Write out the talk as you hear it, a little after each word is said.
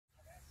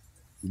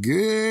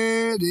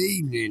Good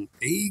evening,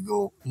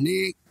 Eagle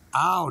Nick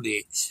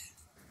Audit.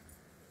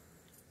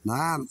 Now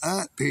I'm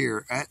up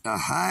here at the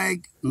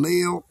Hag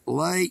Mill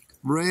Lake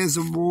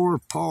Reservoir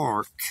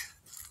Park.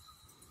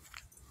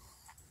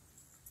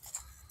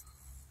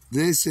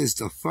 This is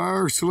the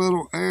first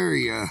little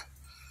area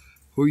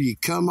where you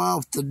come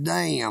off the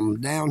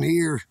dam down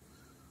here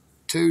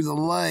to the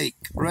lake,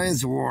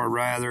 reservoir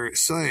rather,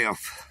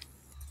 itself.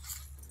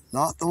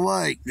 Not the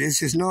lake.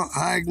 This is not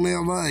Hag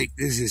Mill Lake.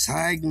 This is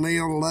Hag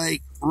Mill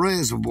Lake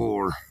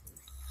Reservoir.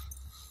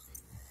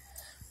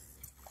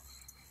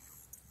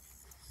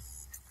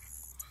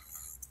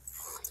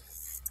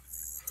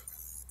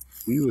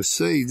 You will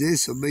see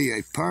this will be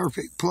a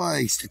perfect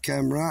place to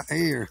come right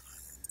here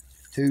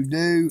to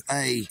do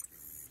a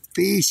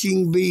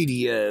fishing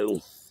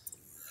video.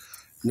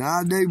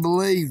 Now I do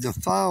believe the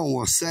phone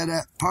was set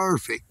up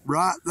perfect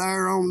right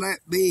there on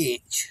that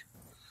bench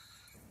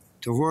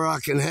to where I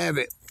can have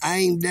it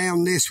aimed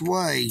down this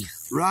way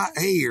right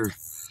here.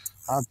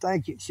 I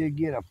think it should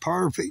get a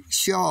perfect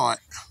shot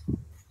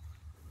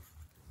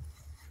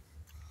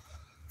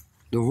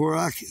to where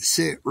I can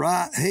sit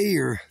right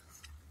here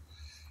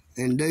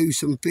and do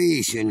some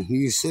fishing.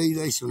 You see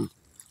there's some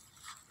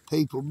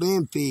people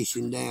been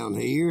fishing down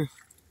here.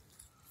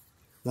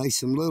 There's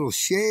some little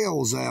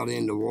shells out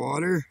in the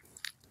water.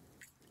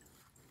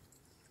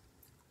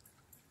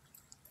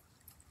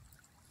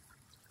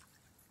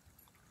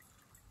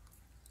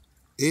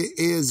 It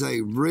is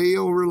a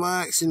real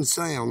relaxing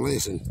sound.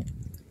 Listen.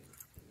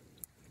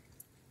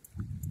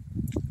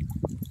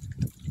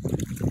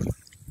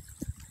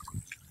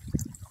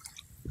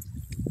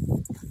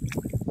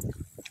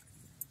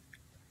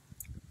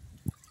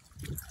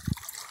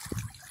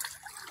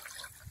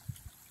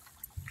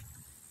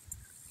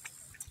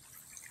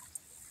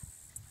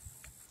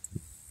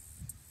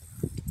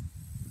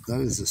 That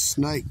is a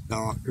snake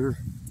doctor,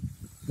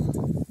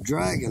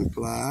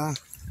 dragonfly.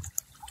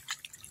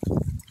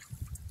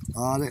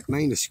 Oh, I didn't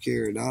mean to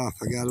scare it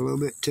off. I got a little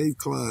bit too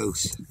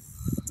close.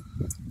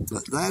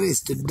 But that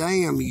is the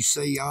dam you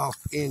see off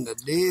in the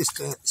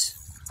distance.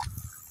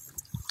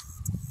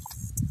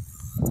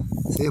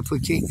 See if we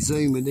can't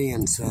zoom it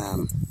in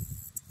some.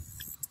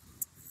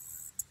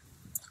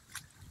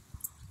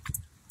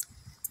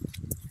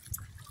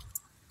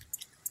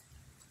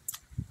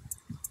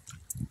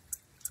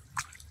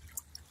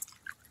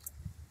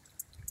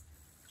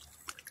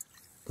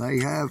 They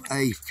have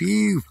a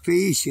few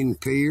fishing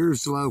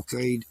piers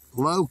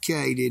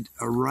located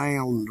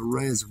around the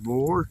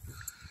reservoir.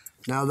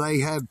 Now they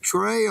have a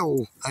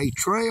trail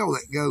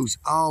that goes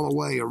all the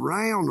way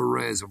around the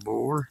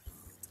reservoir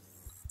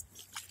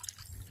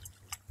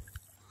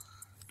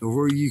to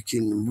where you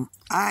can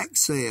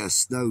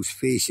access those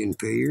fishing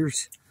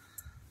piers.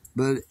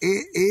 But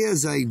it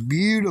is a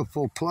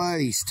beautiful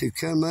place to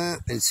come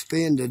up and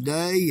spend a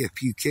day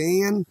if you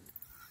can.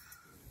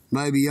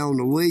 Maybe on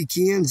the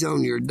weekends,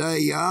 on your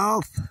day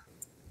off.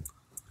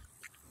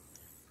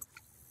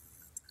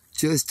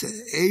 Just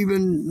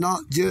even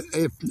not just,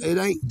 if it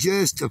ain't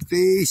just to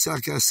fish,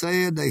 like I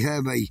said, they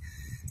have a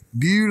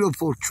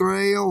beautiful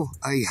trail,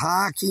 a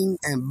hiking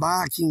and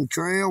biking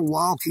trail,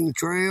 walking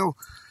trail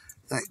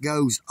that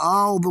goes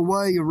all the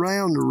way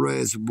around the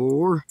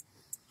reservoir.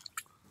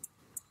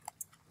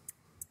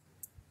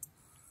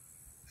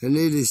 And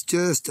it is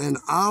just an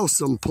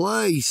awesome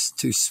place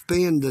to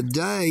spend the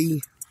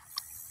day.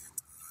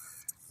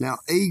 Now,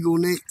 Eagle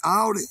Nick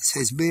Audits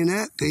has been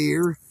up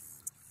here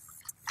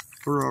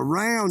for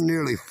around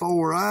nearly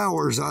 4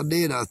 hours. I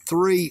did a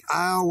 3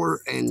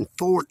 hour and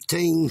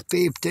 15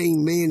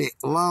 minute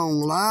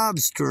long live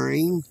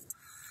stream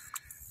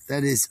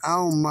that is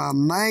on my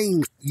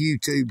main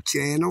YouTube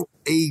channel,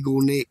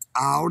 Eagle Nick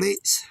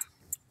Audits.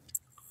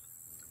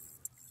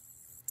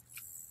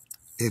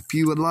 If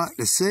you would like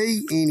to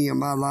see any of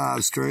my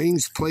live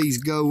streams, please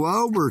go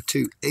over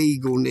to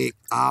Eagle Nick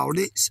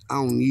Audits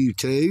on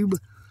YouTube.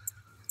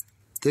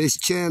 This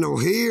channel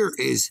here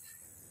is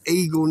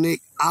Eagle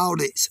Nick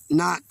Audits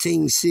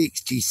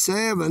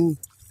 1967,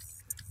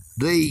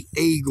 the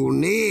Eagle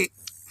Nick.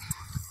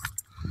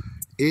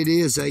 It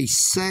is a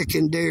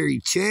secondary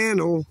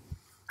channel,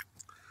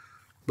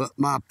 but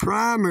my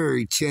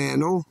primary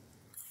channel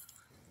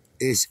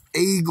is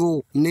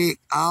Eagle Nick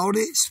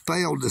Audits,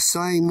 spelled the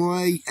same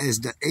way as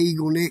the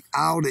Eagle Nick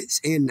Audits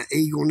in the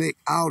Eagle Nick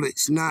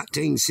Audits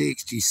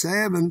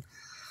 1967,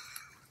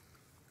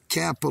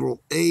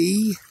 capital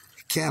E,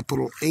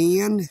 capital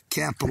N,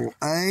 capital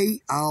A,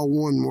 all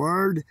one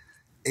word,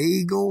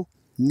 Eagle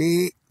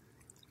Nick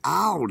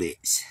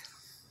Audits.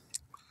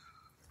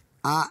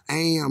 I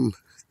am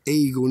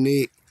Eagle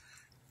Nick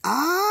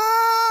Audits.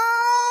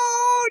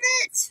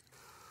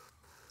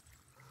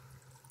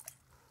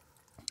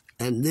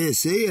 And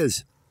this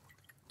is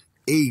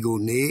Eagle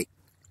Nick.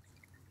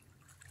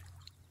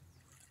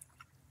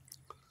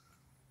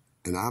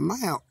 And I'm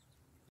out.